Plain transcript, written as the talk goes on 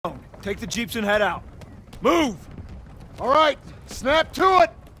Take the jeeps and head out. Move! All right, snap to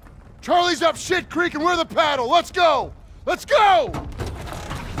it! Charlie's up Shit Creek and we're the paddle. Let's go! Let's go!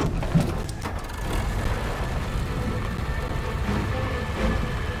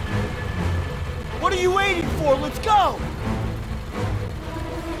 What are you waiting for? Let's go!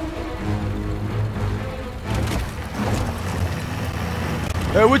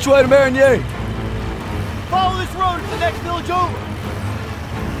 Hey, which way to Marigny? Follow this road to the next village over.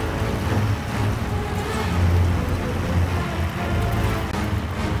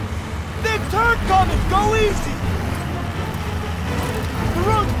 Big turn coming! Go easy! The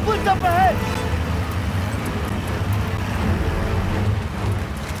road splits up ahead!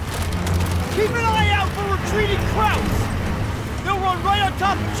 Keep an eye out for retreating Krauts! They'll run right on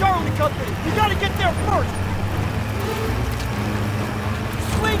top of Charlie Company! We gotta get there first!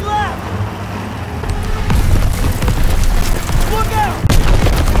 Swing left! Look out!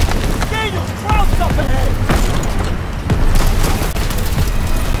 Daniel's Krauts up ahead!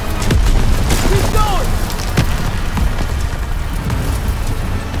 Keep going!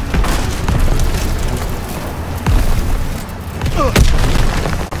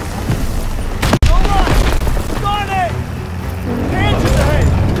 All right! Got it! Hands ahead!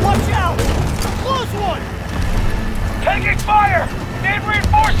 Watch out! Close one! Taking fire! Need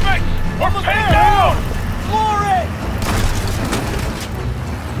reinforcements! We're pinned down! Floor it!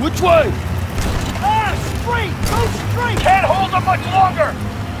 Which way? Ah! Straight! Go straight! Can't hold them much longer!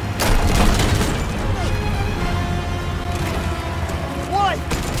 What?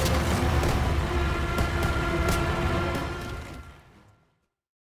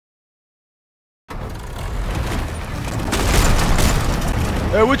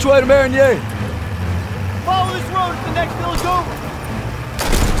 Hey, which way to Marigny? Follow this road to the next village over.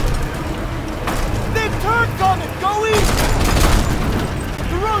 Big turn coming! Go east!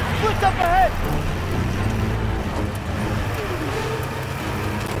 The road splits up ahead!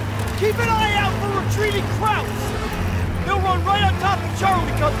 Keep an eye out for retreating Krauts! They'll run right on top of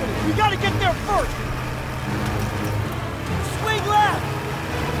Charlie Company! We gotta get there first! Swing left!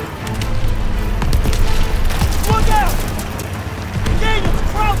 Look out! Daniel's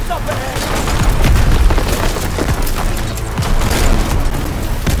Krauts up ahead!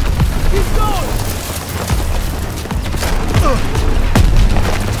 Keep going!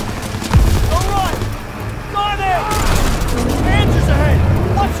 All right! Got it! Answers ahead!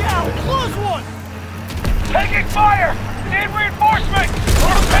 Watch out! Close one! Taking fire! Need reinforcements!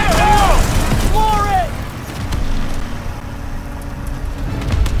 We're pinned down! Floor it!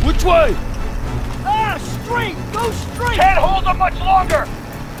 Which way? Ah! Straight! Go straight! Can't hold them much longer!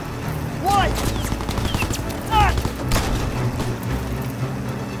 What? Ah!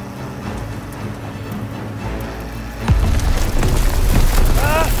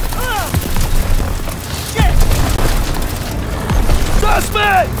 Shit!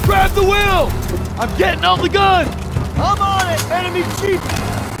 Suspect! Grab the wheel! I'm getting on the gun! I'm on it! Enemy jeep!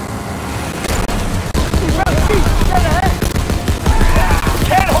 Jeep! Get ahead!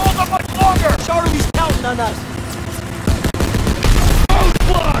 Can't hold them much longer! Charlie's counting on us! Road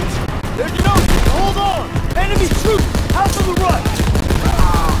blocked! There's an opening! Hold on! Enemy troops! Out to the right!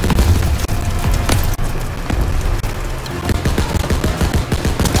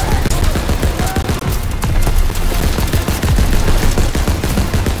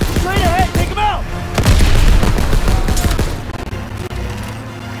 Straight ahead! Take him out!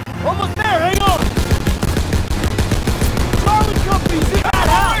 Almost there! Hang on! Charlie Company's in that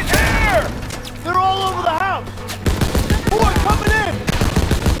house! Here! They're all over the house! More coming in!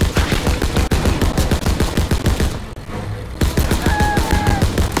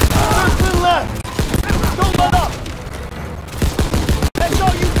 Circling left! Don't let up! That's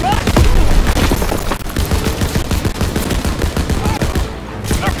all you got?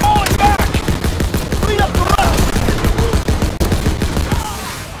 They're falling back! Lead up the road!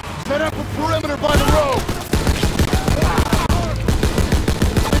 Set up a perimeter by the road!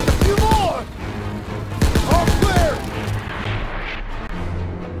 A few more! All clear!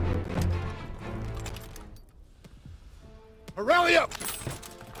 Rally up!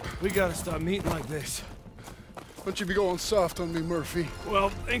 We gotta stop meeting like this. Don't you be going soft on me, Murphy. Well,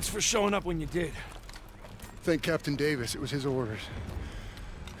 thanks for showing up when you did. Thank Captain Davis. It was his orders.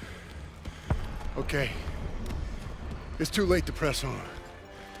 Okay. It's too late to press on.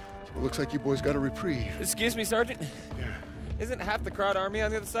 So it looks like you boys got a reprieve. Excuse me, Sergeant? Yeah. Isn't half the crowd army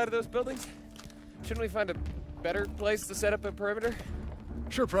on the other side of those buildings? Shouldn't we find a better place to set up a perimeter?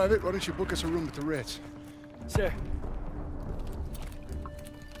 Sure, Private. Why don't you book us a room at the Ritz? Sir.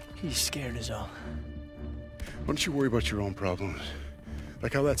 He's scared as all. Why don't you worry about your own problems?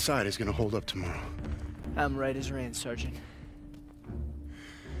 Like how that side is gonna hold up tomorrow. I'm right as rain, Sergeant.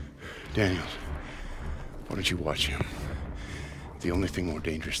 Daniels, why don't you watch him? The only thing more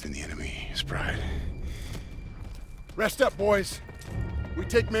dangerous than the enemy is pride. Rest up, boys. We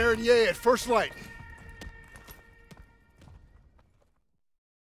take Meridier at first light.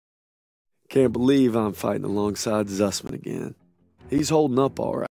 Can't believe I'm fighting alongside Zussman again. He's holding up all right.